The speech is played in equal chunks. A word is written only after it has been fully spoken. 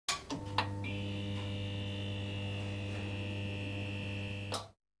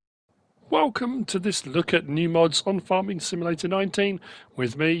Welcome to this look at new mods on Farming Simulator 19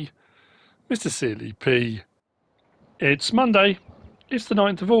 with me, MrSealyp. It's Monday, it's the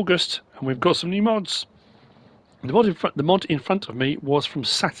 9th of August, and we've got some new mods. The mod in front of me was from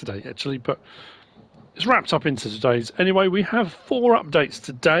Saturday actually, but it's wrapped up into today's. Anyway, we have 4 updates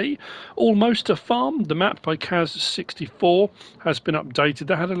today. Almost a Farm, the map by CAS64 has been updated.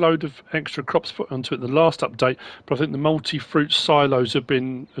 They had a load of extra crops put onto it the last update, but I think the multi-fruit silos have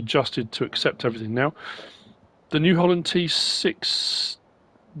been adjusted to accept everything now. The New Holland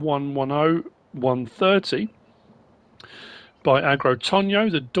T6110-130 by Agro Tonyo,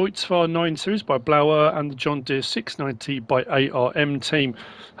 the VSR 9 series by PLOWS, and the John Deere 690 by ARM team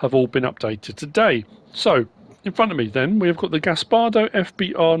have all been updated today. So, in front of me then, we've got the GASPARDO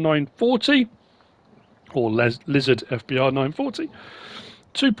FBR 940, or Lizard FBR 940,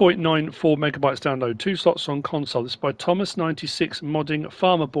 2.94 megabytes download, 2 slots on console. This is by Thomas96 modding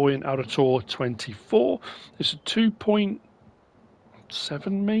Farmerboy and Auditor 24. It's a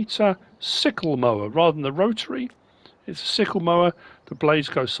 2.7 meter sickle mower rather than the rotary. It's a sickle mower. The blades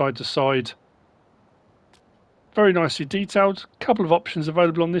go side to side. Very nicely detailed. A couple of options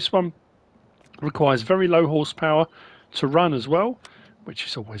available on this one. Requires very low horsepower to run as well, which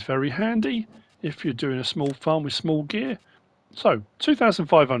is always very handy if you're doing a small farm with small gear. So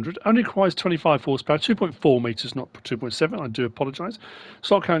 2,500, only requires 25 horsepower, 2.4 meters, not 2.7. I do apologise.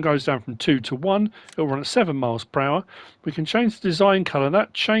 Slot count goes down from 2 to 1. It'll run at 7 miles per hour. We can change the design colour.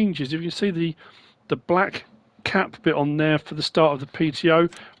 That changes. If you see the black cap bit on there for the start of the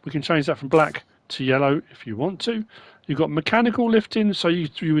PTO, we can change that from black to yellow if you want to. You've got mechanical lifting, so you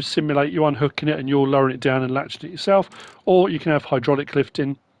would simulate you unhooking it and you're lowering it down and latching it yourself, or you can have hydraulic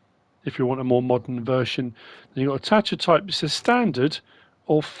lifting if you want a more modern version. Then you've got attacher type. It says standard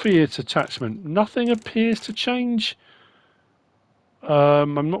or Fiat attachment. Nothing appears to change.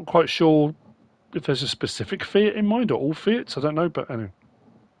 I'm not quite sure if there's a specific Fiat in mind or all Fiats. I don't know, but anyway.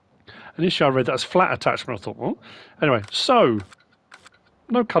 Initially I read that as flat attachment. I thought, well, anyway, so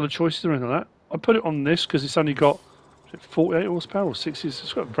no colour choices or anything like that. I put it on this because it's only got 48 horsepower or 60.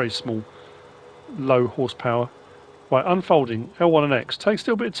 It's got a very small, low horsepower. Right, unfolding L1 and X takes a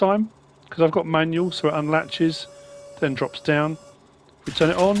little bit of time because I've got manual, so it unlatches, then drops down. We turn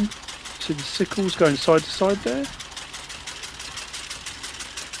it on. See the sickles going side to side there.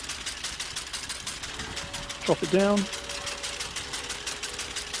 Drop it down.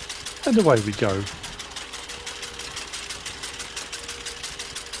 And away we go.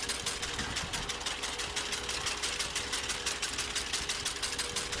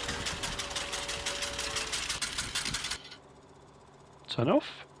 Turn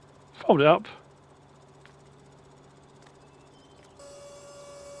off, fold it up.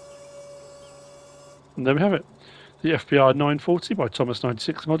 And there we have it. The FBR 940 by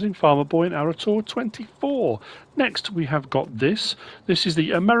Thomas96 modding Farmerboy and Auditor 24. Next we have got this. This is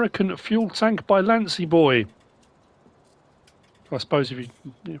the American fuel tank by lancyboi. I suppose if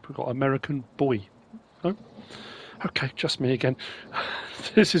you've got American boy. No? Okay, just me again.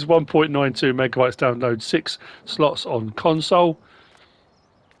 This is 1.92 megabytes download, 6 slots on console.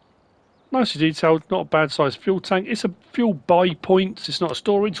 Nicely detailed, not a bad size fuel tank. It's a fuel buy point, it's not a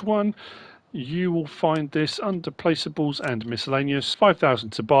storage one. You will find this under placeables and miscellaneous.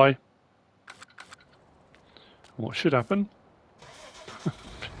 5,000 to buy. What should happen?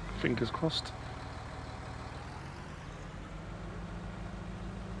 Fingers crossed.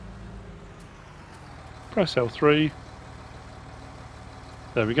 Press L3.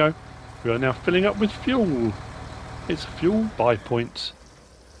 There we go. We are now filling up with fuel. It's a fuel buy point.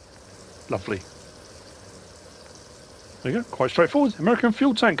 Lovely. There you go, quite straightforward. American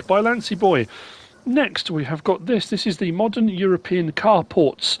fuel tank by lancyboi. Next we have got this. This is the modern European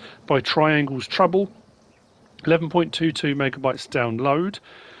Carports by TrianglesTrouble. 11.22 megabytes download.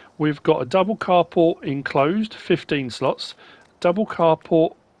 We've got a double carport enclosed, 15 slots. Double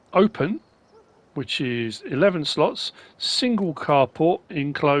carport open, which is 11 slots. Single carport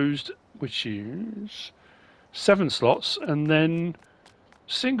enclosed, which is 7 slots. And then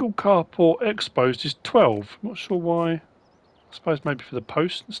single carport exposed is 12. I'm not sure why. I suppose maybe for the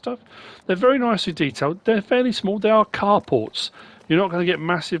post and stuff. They're very nicely detailed. They're fairly small. They are carports. You're not going to get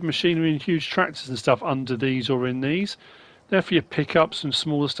massive machinery and huge tractors and stuff under these or in these. They're for your pickups and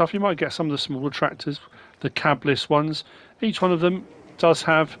smaller stuff. You might get some of the smaller tractors, the cabless ones. Each one of them does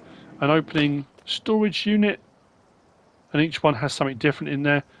have an opening storage unit, and each one has something different in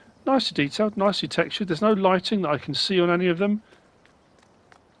there. Nicely detailed, nicely textured. There's no lighting that I can see on any of them.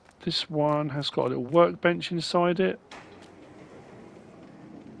 This one has got a little workbench inside it.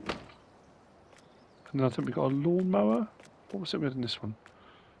 And then I think we've got a lawnmower. What was it we had in this one?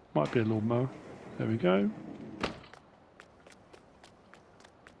 Might be a lawnmower. There we go.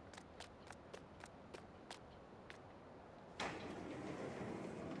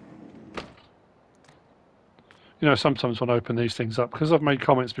 You know, sometimes when I open these things up, because I've made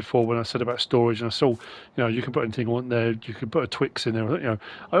comments before when I said about storage, and I saw, you know, you can put anything on there, you can put a Twix in there. You know,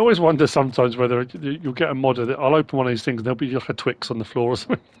 I always wonder sometimes whether you'll get a modder that I'll open one of these things and there'll be like a Twix on the floor or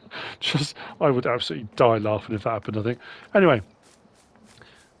something. Just, I would absolutely die laughing if that happened, I think. Anyway,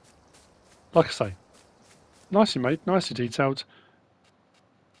 like I say, nicely made, nicely detailed.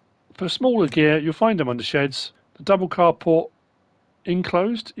 For smaller gear, you'll find them under sheds. The double carport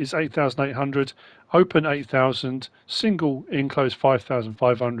enclosed is 8,800, open 8,000, single enclosed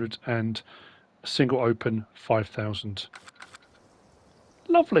 5,500, and single open 5,000.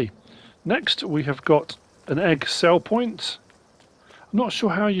 Lovely. Next we have got an egg sell point. I'm not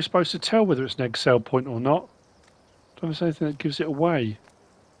sure how you're supposed to tell whether it's an egg sell point or not. Don't know if there's anything that gives it away.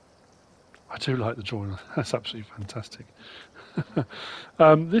 I do like the drawing. That's absolutely fantastic.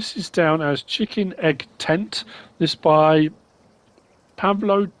 This is down as chicken egg tent. This by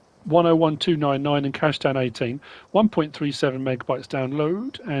Pavlo 101299 and cache down 18, 1.37 megabytes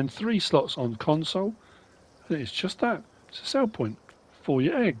download, and 3 slots on console. And it's just that. It's a sell point for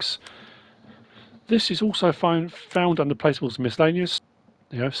your eggs. This is also found under placeables and miscellaneous.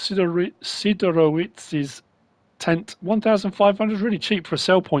 You know, Sidorowitz's tent, 1,500, really cheap for a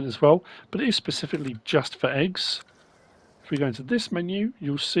sell point as well, but it is specifically just for eggs. If we go into this menu,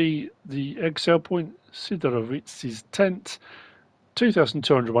 you'll see the egg sell point, Sidorowitz's tent.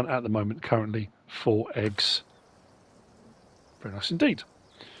 2,201 at the moment, currently, for eggs. Very nice indeed.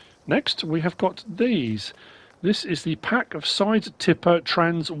 Next, we have got these. This is the pack of side tipper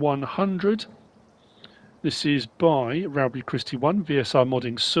Trans 100. This is by Rowby Christie 1, VSR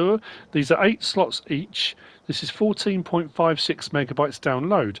Modding Sur. These are 8 slots each. This is 14.56 megabytes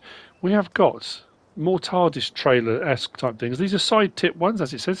download. We have got more TARDIS trailer-esque type things. These are side tip ones,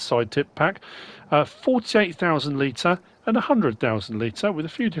 as it says, side tip pack. 48,000 litre and 100,000 litre with a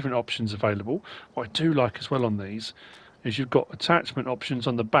few different options available. What I do like as well on these is you've got attachment options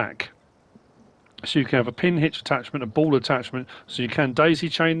on the back. So you can have a pin hitch attachment, a ball attachment, so you can daisy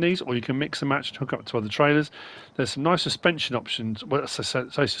chain these, or you can mix and match and hook up to other trailers. There's some nice suspension options. Well,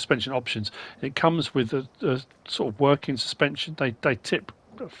 say suspension options. It comes with a sort of working suspension. They tip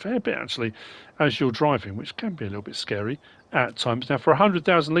a fair bit actually as you're driving, which can be a little bit scary at times. Now for a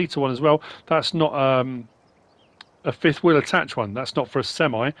 100,000 litre one as well, that's not a fifth wheel attached one. That's not for a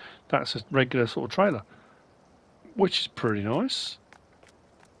semi. That's a regular sort of trailer, which is pretty nice.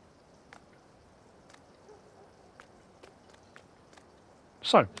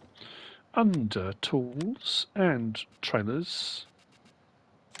 So, under tools and trailers,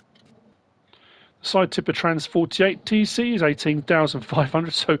 side tipper Trans 48 TC is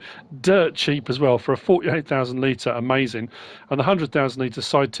 18,500, so dirt cheap as well for a 48,000 litre, amazing. And the 100,000 litre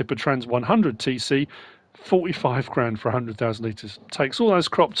side tipper Trans 100 TC, 45 grand for 100,000 litres. Takes all those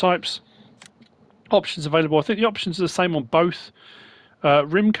crop types. Options available. I think the options are the same on both.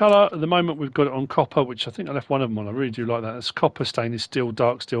 Rim colour, at the moment we've got it on copper, which I think I left one of them on. I really do like that. It's copper, stainless steel,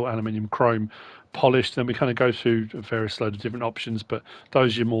 dark steel, aluminium, chrome, polished. Then we kind of go through a various load of different options, but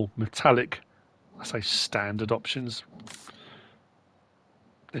those are your more metallic, I say standard options,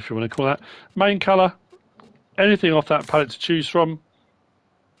 if you want to call that. Main colour, anything off that palette to choose from.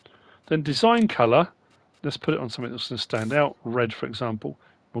 Then design colour, let's put it on something that's going to stand out. Red, for example.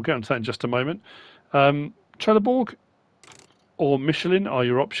 We'll get onto that in just a moment. Trelleborg or Michelin are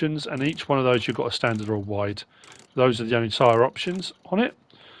your options, and each one of those you've got a standard or a wide. Those are the only tyre options on it.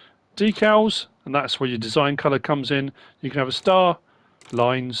 Decals, and that's where your design colour comes in. You can have a star,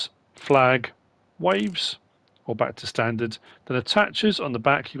 lines, flag, waves, or back to standard. Then attachers on the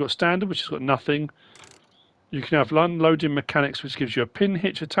back, you've got standard, which has got nothing. You can have unloading mechanics, which gives you a pin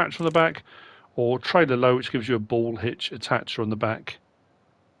hitch attached on the back, or trailer low, which gives you a ball hitch attacher on the back.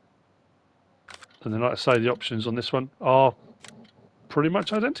 And then, like I say, the options on this one are pretty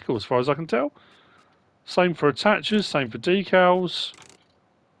much identical as far as I can tell. Same for attachers, same for decals.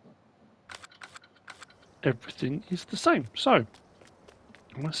 Everything is the same. So,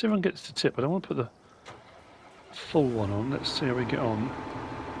 let's see if I can get this to tip. I don't want to put the full one on. Let's see how we get on.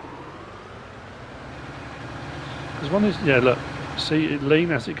 Because one is, yeah, look, see it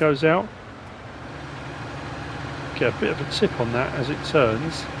lean as it goes out. Get a bit of a tip on that as it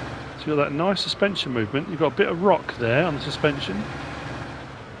turns. So you've got that nice suspension movement. You've got a bit of rock there on the suspension.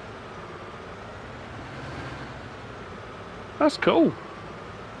 That's cool.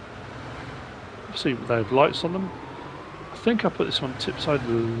 See, they have lights on them. I think I put this one tip side. I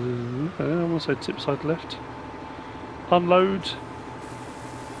want to say tip side left. Unload.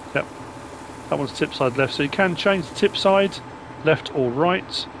 Yep, that one's tip side left, so you can change the tip side left or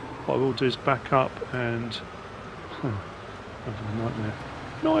right. What I will do is back up and having a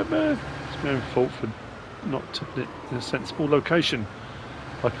nightmare. It's my own fault for not tipping it in a sensible location,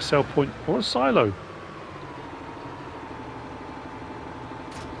 like a sail point or a silo.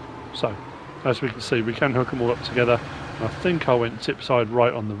 So, as we can see, we can hook them all up together. And I think I went tip side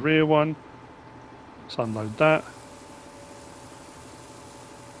right on the rear one. Let's unload that.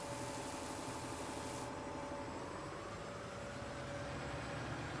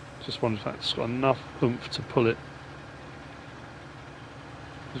 Just wonder if that's got enough oomph to pull it.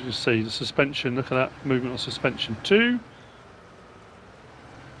 As you see, the suspension, look at that movement on suspension too.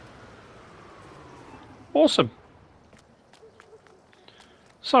 Awesome.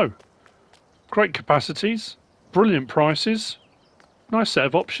 So, great capacities, brilliant prices, nice set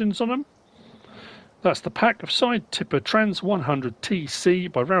of options on them. That's the pack of Side Tipper Trans 100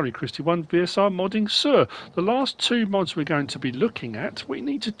 TC by Rowley Christie 1 VSR Modding Sur. The last two mods we're going to be looking at, we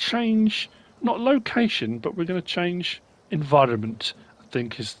need to change, not location, but we're going to change environment. I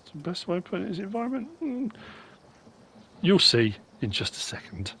think is the best way of putting it. Is environment? You'll see in just a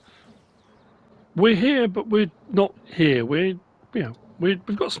second. We're here, but we're not here. We've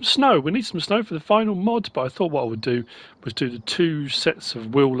got some snow. We need some snow for the final mod, but I thought what I would do was do the two sets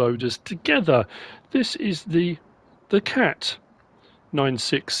of wheel loaders together. This is the Cat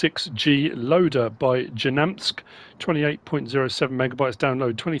 966G loader by genamsk, 28.07 megabytes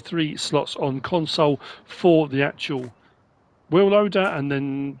download, 23 slots on console for the actual wheel loader, and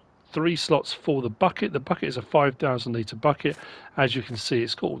then 3 slots for the bucket. The bucket is a 5,000 litre bucket. As you can see,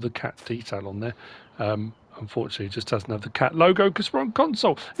 it's got all the Cat detail on there. Unfortunately, it just doesn't have the Cat logo because we're on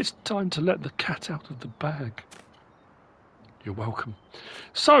console. It's time to let the cat out of the bag. You're welcome.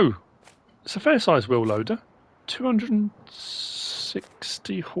 So, it's a fair size wheel loader,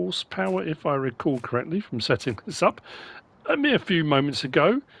 260 horsepower if I recall correctly from setting this up a mere few moments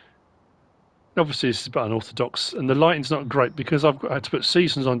ago. Obviously this is a bit unorthodox and the lighting's not great because I've had to put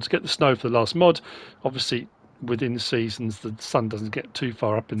seasons on to get the snow for the last mod. Obviously within the seasons the sun doesn't get too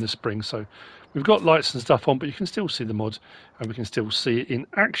far up in the spring, so we've got lights and stuff on, but you can still see the mod and we can still see it in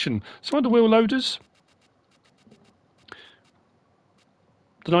action. So under wheel loaders,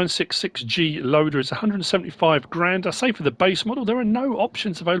 the 966G loader is 175 grand. I say for the base model, there are no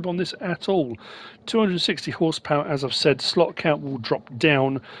options available on this at all. 260 horsepower, as I've said. Slot count will drop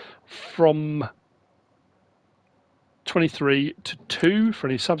down from 23 to 2 for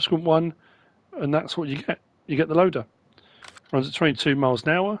any subsequent one, and that's what you get. You get the loader. Runs at 22 miles an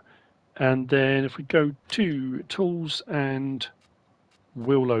hour, and then if we go to tools and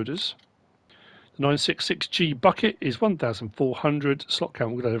wheel loaders, the 966G bucket is 1,400. Slot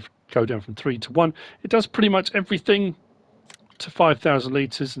count will go down from 3 to 1. It does pretty much everything to 5,000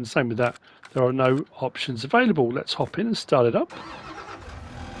 litres, and same with that. There are no options available. Let's hop in and start it up.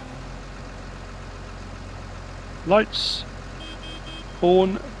 Lights,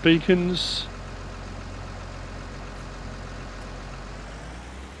 horn, beacons.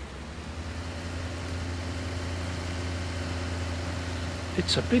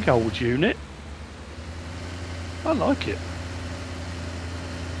 It's a big old unit. I like it.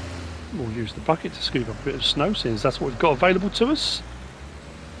 We'll use the bucket to scoop up a bit of snow since that's what we've got available to us.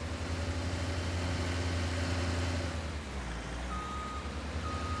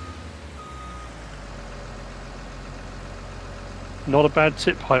 Not a bad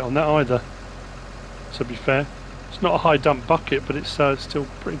tip height on that either, to be fair. It's not a high dump bucket, but it's still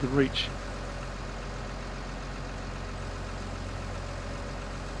pretty good reach.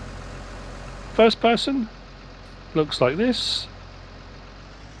 First person looks like this.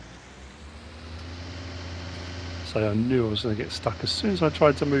 So I knew I was going to get stuck as soon as I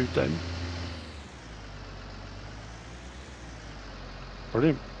tried to move then.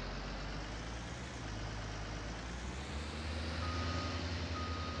 Brilliant.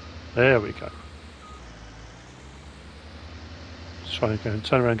 There we go. Just trying to go and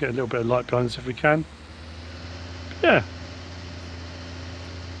turn around and get a little bit of light behind us if we can. Yeah.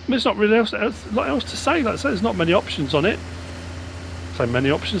 There's not really else to say. Like I said, there's not many options on it. So many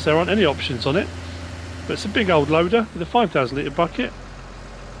options, there aren't any options on it. But it's a big old loader with a 5,000 litre bucket.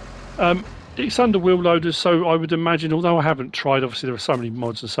 It's under wheel loaders, so I would imagine, although I haven't tried, obviously there are so many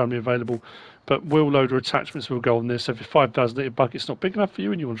mods and so many available, but wheel loader attachments will go on this. So if your 5,000 litre bucket's not big enough for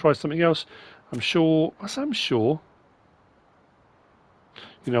you and you want to try something else, I'm sure,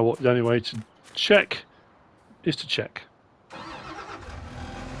 you know what, the only way to check is to check.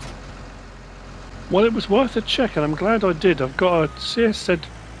 Well, it was worth a check, and I'm glad I did. I've got a CSZ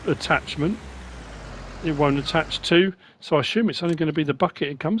attachment. It won't attach to. So I assume it's only going to be the bucket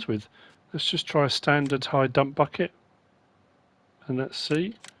it comes with. Let's just try a standard high dump bucket. And let's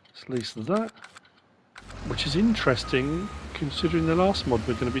see. It's at least that. Which is interesting considering the last mod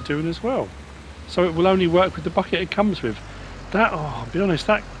we're going to be doing as well. So it will only work with the bucket it comes with. That, oh, I'll be honest,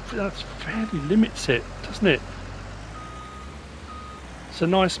 that fairly limits it, doesn't it? It's a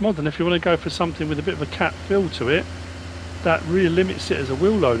nice mod, and if you want to go for something with a bit of a cat feel to it, that really limits it as a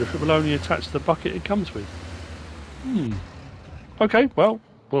wheel loader if it will only attach to the bucket it comes with. Okay, well,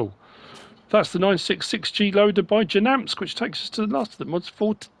 that's the 966G loader by genamsk, which takes us to the last of the mods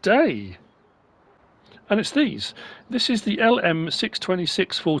for today. And it's these. This is the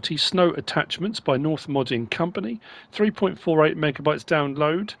LM62640 Snow Attachments by North Modding Company. 3.48 megabytes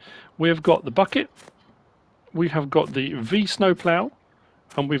download. We have got the bucket. We have got the V snowplow.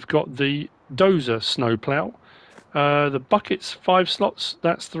 And we've got the dozer snowplow. The bucket's 5 slots.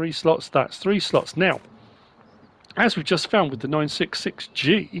 That's 3 slots. That's 3 slots. Now, as we've just found with the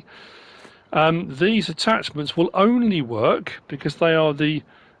 966G, these attachments will only work because they are the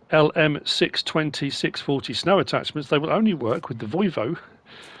LM620-640 snow attachments. They will only work with the Volvo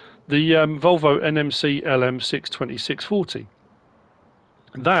NMC LM620-640.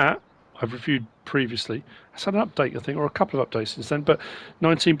 That I've reviewed previously. It's had an update, I think, or a couple of updates since then, but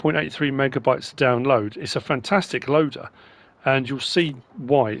 19.83 megabytes to download. It's a fantastic loader, and you'll see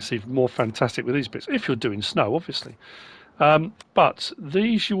why it's even more fantastic with these bits, if you're doing snow, obviously. But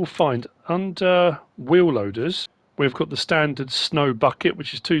these you will find under wheel loaders. We've got the standard snow bucket,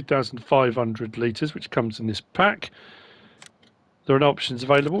 which is 2,500 litres, which comes in this pack. There are no options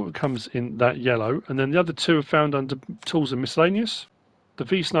available. It comes in that yellow. And then the other two are found under tools and miscellaneous. The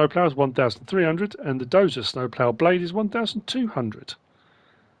V snowplow is 1,300 and the dozer snowplow blade is 1,200.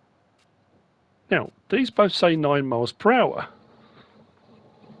 Now, these both say 9 miles per hour.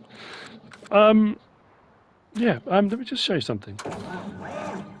 Let me just show you something.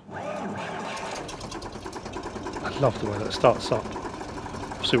 I love the way that starts up.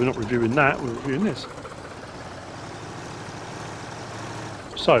 So we're not reviewing that, we're reviewing this.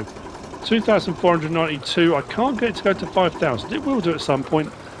 So, 2,492, I can't get it to go to 5,000. It will do at some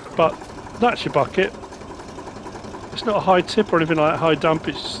point, but that's your bucket. It's not a high tip or anything like that, high dump,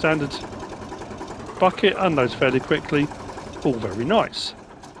 it's standard bucket, unloads fairly quickly, all very nice.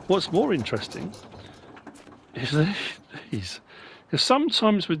 What's more interesting is these. Because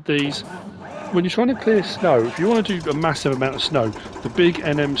sometimes with these, when you're trying to clear snow, if you want to do a massive amount of snow, the big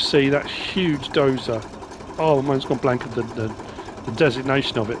NMC, that huge dozer, oh, mine's gone blank of the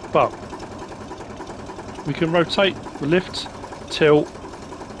designation of it, but we can rotate the lift, tilt,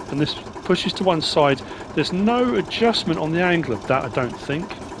 and this pushes to one side. There's no adjustment on the angle of that, I don't think.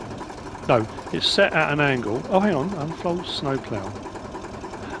 No, it's set at an angle. Oh, hang on, unfold snowplow.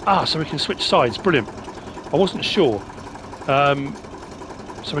 Ah, so we can switch sides, brilliant. I wasn't sure.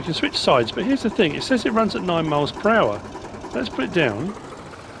 So we can switch sides, but here's the thing, it says it runs at 9 miles per hour. Let's put it down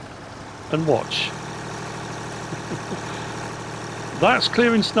and watch. That's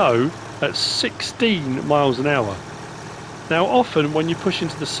clearing snow at 16 miles an hour. Now often when you push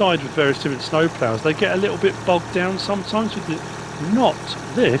into the side with various different snow plows, they get a little bit bogged down sometimes with it. Not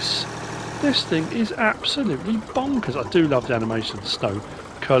this. This thing is absolutely bonkers. I do love the animation of the snow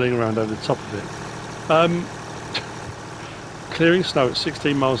curling around over the top of it. Clearing snow at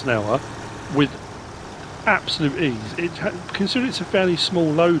 16 miles an hour with absolute ease. Considering it's a fairly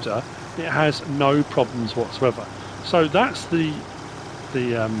small loader, it has no problems whatsoever. So that's the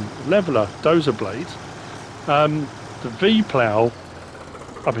leveler dozer blade. The V plow,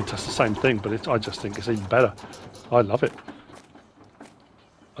 I mean, that's the same thing, but I just think it's even better. I love it.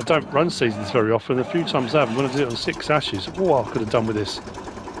 I don't run seasons very often. A few times I have. When I did it on 6 ashes, oh, I could have done with this.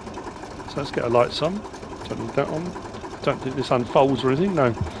 So let's get our lights on. Don't need that on. Don't think this unfolds or anything.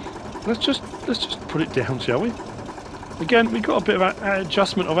 No. Let's just put it down, shall we? Again, we've got a bit of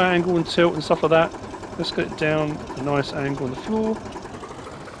adjustment of angle and tilt and stuff like that. Let's get it down a nice angle on the floor.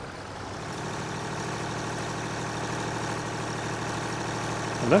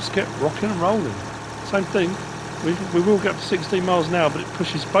 And let's get rocking and rolling. Same thing. We will get up to 16 miles an hour, but it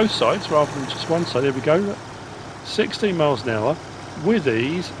pushes both sides rather than just one side. There we go. 16 miles an hour with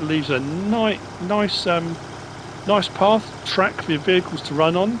ease leaves a nice path, track for your vehicles to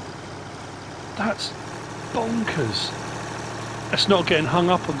run on. That's bonkers. It's not getting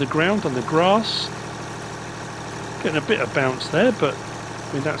hung up on the ground, on the grass. Getting a bit of bounce there, but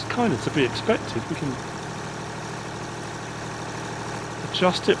I mean that's kind of to be expected. We can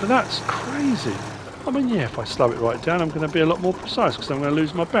adjust it, but that's crazy. I mean, yeah, if I slow it right down, I'm going to be a lot more precise because I'm going to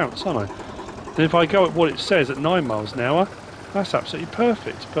lose my bounce, aren't I? And if I go at what it says at 9 miles an hour, that's absolutely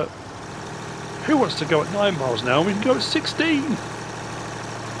perfect. But Who wants to go at 9 miles an hour? We can go at 16.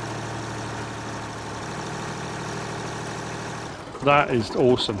 That is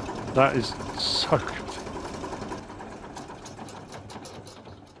awesome. That is so good.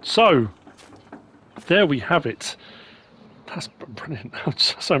 So, there we have it. That's brilliant. I'm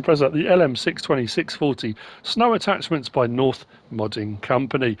so impressed with that. The LM620-640 snow attachments by North Modding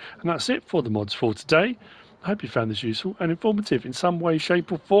Company. And that's it for the mods for today. I hope you found this useful and informative in some way,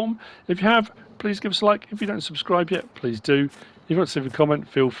 shape or form. If you have, please give us a like. If you don't subscribe yet, please do. If you want to leave a comment,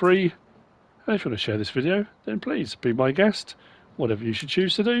 feel free. And if you want to share this video, then please be my guest. Whatever you should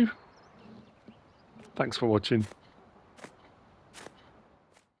choose to do. Thanks for watching.